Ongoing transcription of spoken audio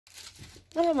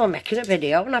Well, I was making a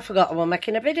video and I forgot I was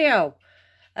making a video.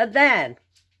 And then,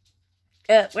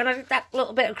 when I did that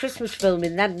little bit of Christmas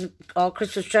filming, then, or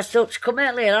Christmas dressed up, she come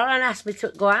earlier on and asked me to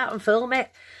go out and film it.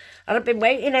 And I've been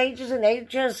waiting ages and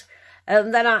ages.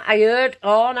 And then I heard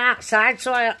horn outside,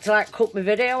 so I had to like cut my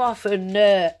video off, and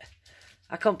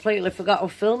I completely forgot I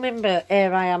was filming, but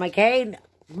here I am again.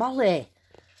 Molly,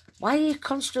 why are you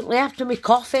constantly after me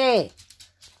coffee?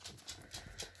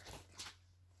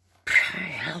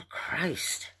 Hell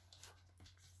Christ.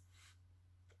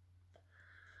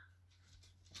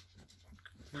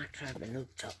 Might try my new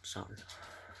tops on.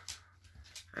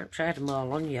 I haven't tried them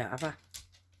all on yet, have I?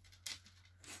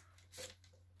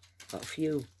 Got a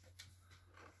few.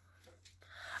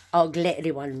 All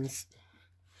glittery ones.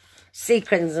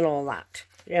 Sequins and all that.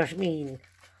 You know what I mean?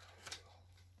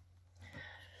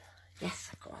 Yes,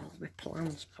 I've got all my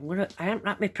plans. I haven't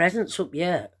wrapped my presents up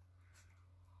yet.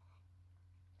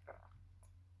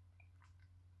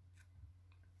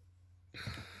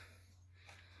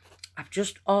 I've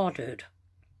just ordered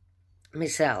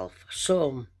myself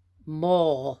some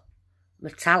more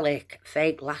metallic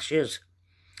fake lashes.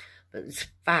 But there's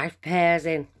 5 pairs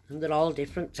in, and they're all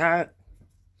different type.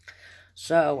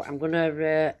 So I'm going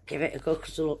to give it a go,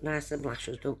 because they look nice, them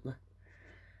lashes, don't they?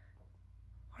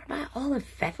 What about all the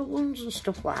feather ones and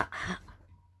stuff like that?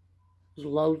 There's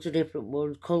loads of different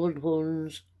ones, coloured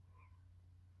ones.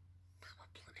 I'm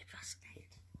bloody fascinated.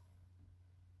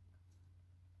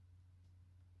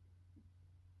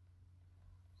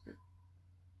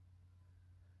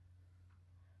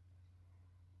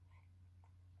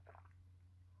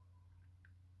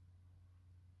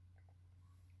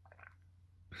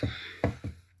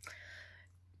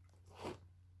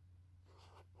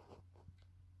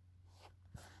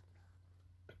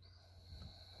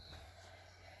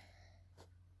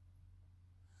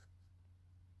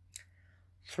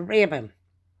 Three of them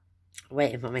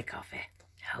waiting for my coffee.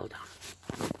 Hold on.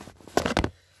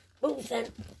 Move then.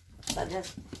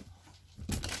 Buggers.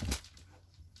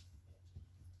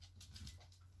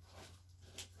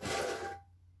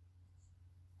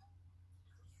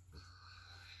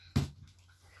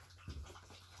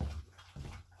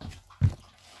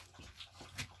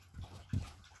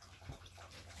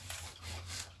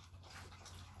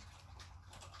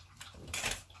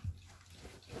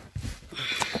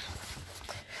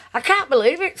 I can't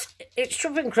believe it's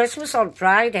shoving Christmas on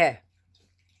Friday.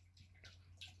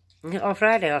 Or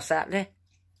Friday or Saturday.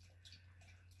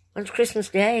 When's Christmas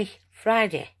Day?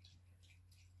 Friday.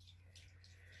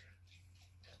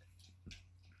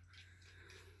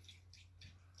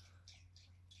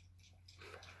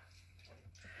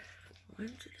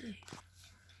 When's today?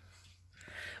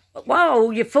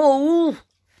 Whoa, you fool!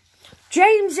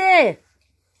 Jamesy!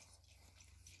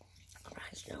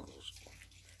 Christ knows.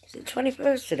 Is it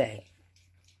 21st today?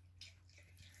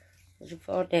 Is it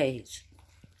 4 days?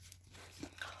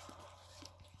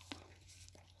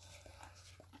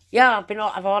 Yeah,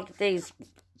 I've ordered these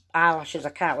eyelashes. I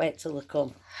can't wait till they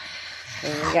come.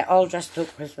 And we get all dressed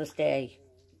up Christmas Day.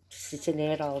 Sitting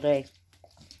here all day.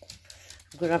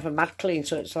 I'm going to have a mad clean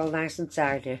so it's all nice and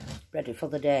tidy. Ready for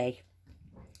the day.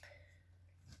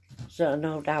 So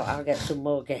no doubt I'll get some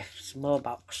more gifts, more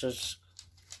boxes.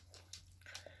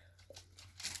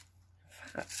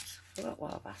 I forgot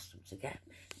what I've asked them to get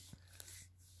me.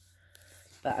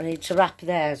 But I need to wrap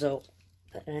theirs up.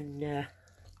 And,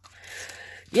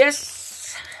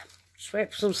 yes, just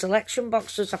wait for some selection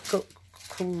boxes I've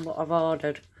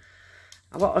ordered.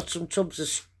 I wanted some tubs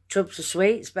of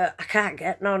sweets, but I can't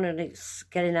get none, and it's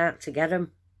getting out to get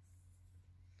them.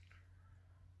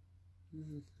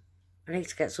 I need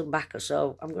to get some back,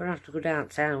 so I'm going to have to go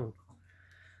downtown.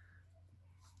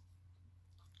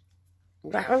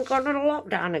 I haven't gone on a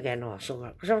lockdown again or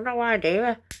something, because I've no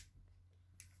idea.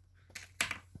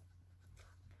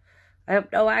 I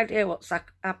have no idea what's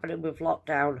happening with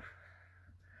lockdown.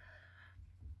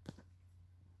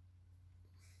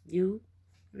 You?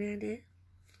 Any idea?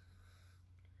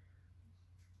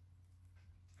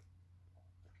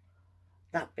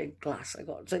 That big glass I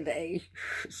got today,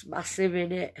 it's massive,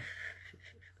 innit?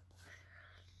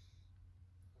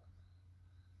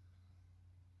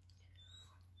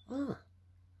 Oh.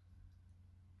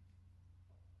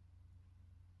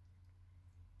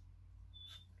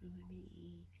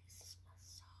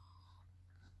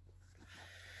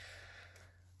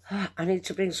 I need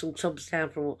to bring some tubs down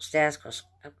from upstairs because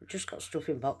I've just got stuff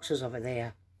in boxes over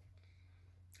there.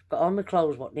 I've got all my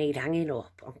clothes what need hanging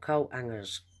up on coat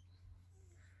hangers.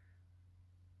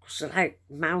 Because they're like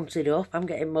mounted up, I'm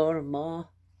getting more and more.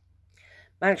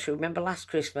 Actually, remember last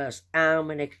Christmas, how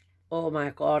many, oh my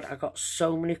God, I got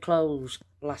so many clothes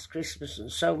last Christmas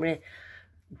and so many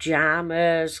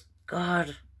pyjamas.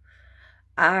 God,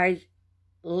 I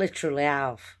literally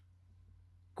have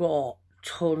got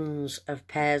tons of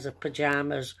pairs of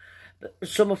pyjamas. But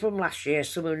some are from last year,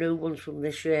 some are new ones from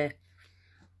this year.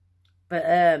 But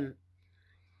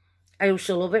I used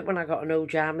to love it when I got a new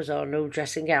pyjamas or a new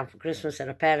dressing gown for Christmas and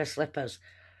a pair of slippers.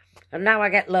 And now I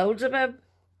get loads of them.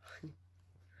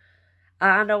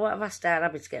 I know what if I start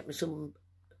having to get me some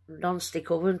non-stick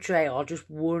oven tray or just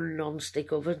one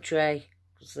non-stick oven tray.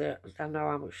 Because I know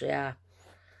how much they are.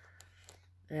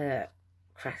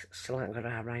 Still haven't got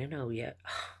a rhino yet.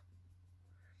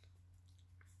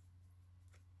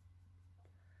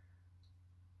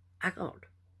 Hang on.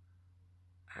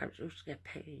 I just get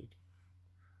paid.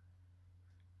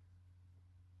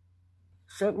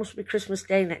 So it must be Christmas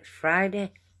Day next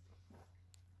Friday.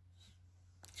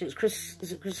 So is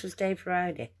it Christmas Day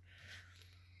Friday?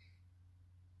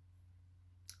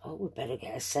 Oh, we better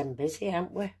get us send busy,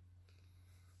 haven't we?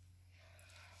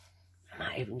 I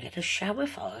might even get a shower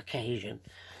for the occasion.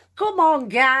 Come on,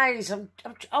 guys. I'm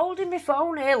holding my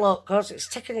phone here, look, because it's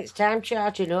taking its time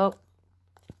charging up.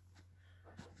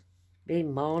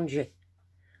 Being mangy.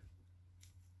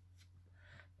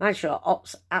 Mind sure,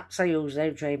 apps I use, they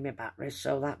drain my batteries,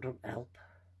 so that doesn't help.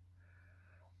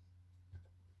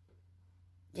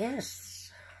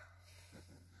 Yes.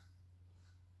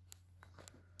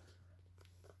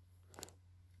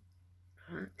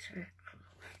 Right.